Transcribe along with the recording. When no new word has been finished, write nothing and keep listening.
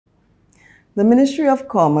The Ministry of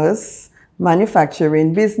Commerce,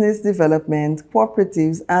 Manufacturing, Business Development,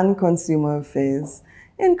 Cooperatives, and Consumer Affairs,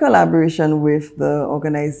 in collaboration with the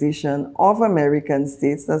Organization of American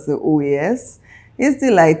States, that's the OAS, is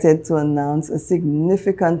delighted to announce a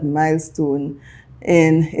significant milestone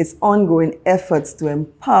in its ongoing efforts to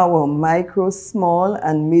empower micro, small,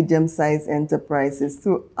 and medium-sized enterprises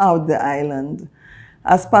throughout the island.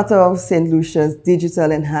 As part of Saint Lucia's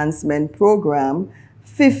Digital Enhancement Program,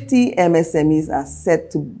 50 MSMEs are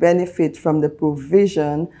set to benefit from the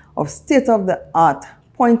provision of state-of-the-art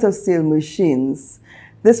point-of-sale machines.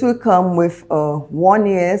 This will come with a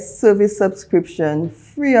 1-year service subscription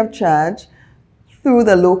free of charge through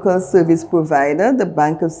the local service provider, the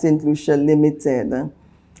Bank of Saint Lucia Limited.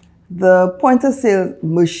 The point-of-sale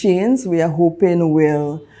machines, we are hoping,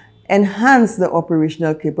 will enhance the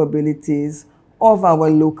operational capabilities of our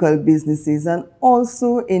local businesses and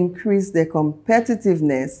also increase their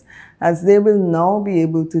competitiveness, as they will now be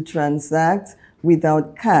able to transact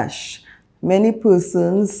without cash. Many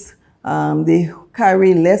persons, they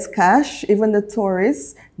carry less cash. Even the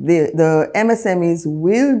tourists, the MSMEs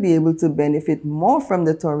will be able to benefit more from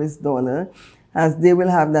the tourist dollar, as they will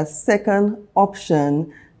have that second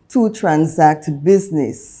option to transact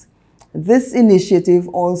business. This initiative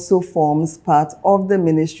also forms part of the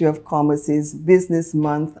Ministry of Commerce's Business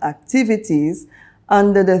Month activities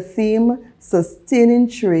under the theme Sustaining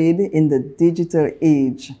Trade in the Digital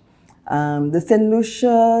Age. The Saint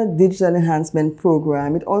Lucia Digital Enhancement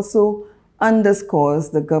Program, it also underscores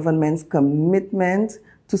the government's commitment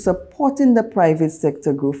to supporting the private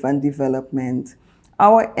sector growth and development.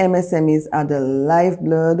 Our MSMEs are the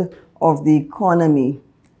lifeblood of the economy.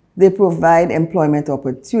 They provide employment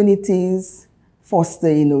opportunities, foster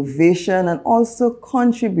innovation, and also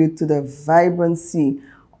contribute to the vibrancy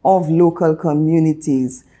of local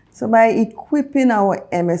communities. So by equipping our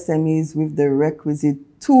MSMEs with the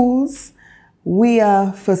requisite tools, we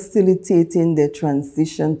are facilitating the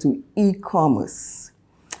transition to e-commerce.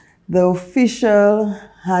 The official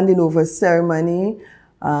handing over ceremony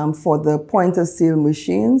for the point-of-sale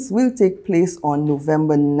machines will take place on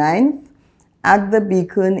November 9th at the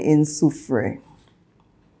Beacon in Sophia.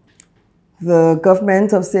 The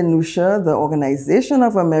government of Saint Lucia, the Organization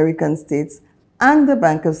of American States, and the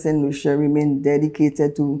Bank of Saint Lucia remain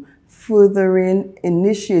dedicated to furthering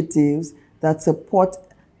initiatives that support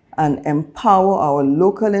and empower our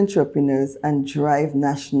local entrepreneurs and drive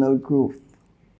national growth.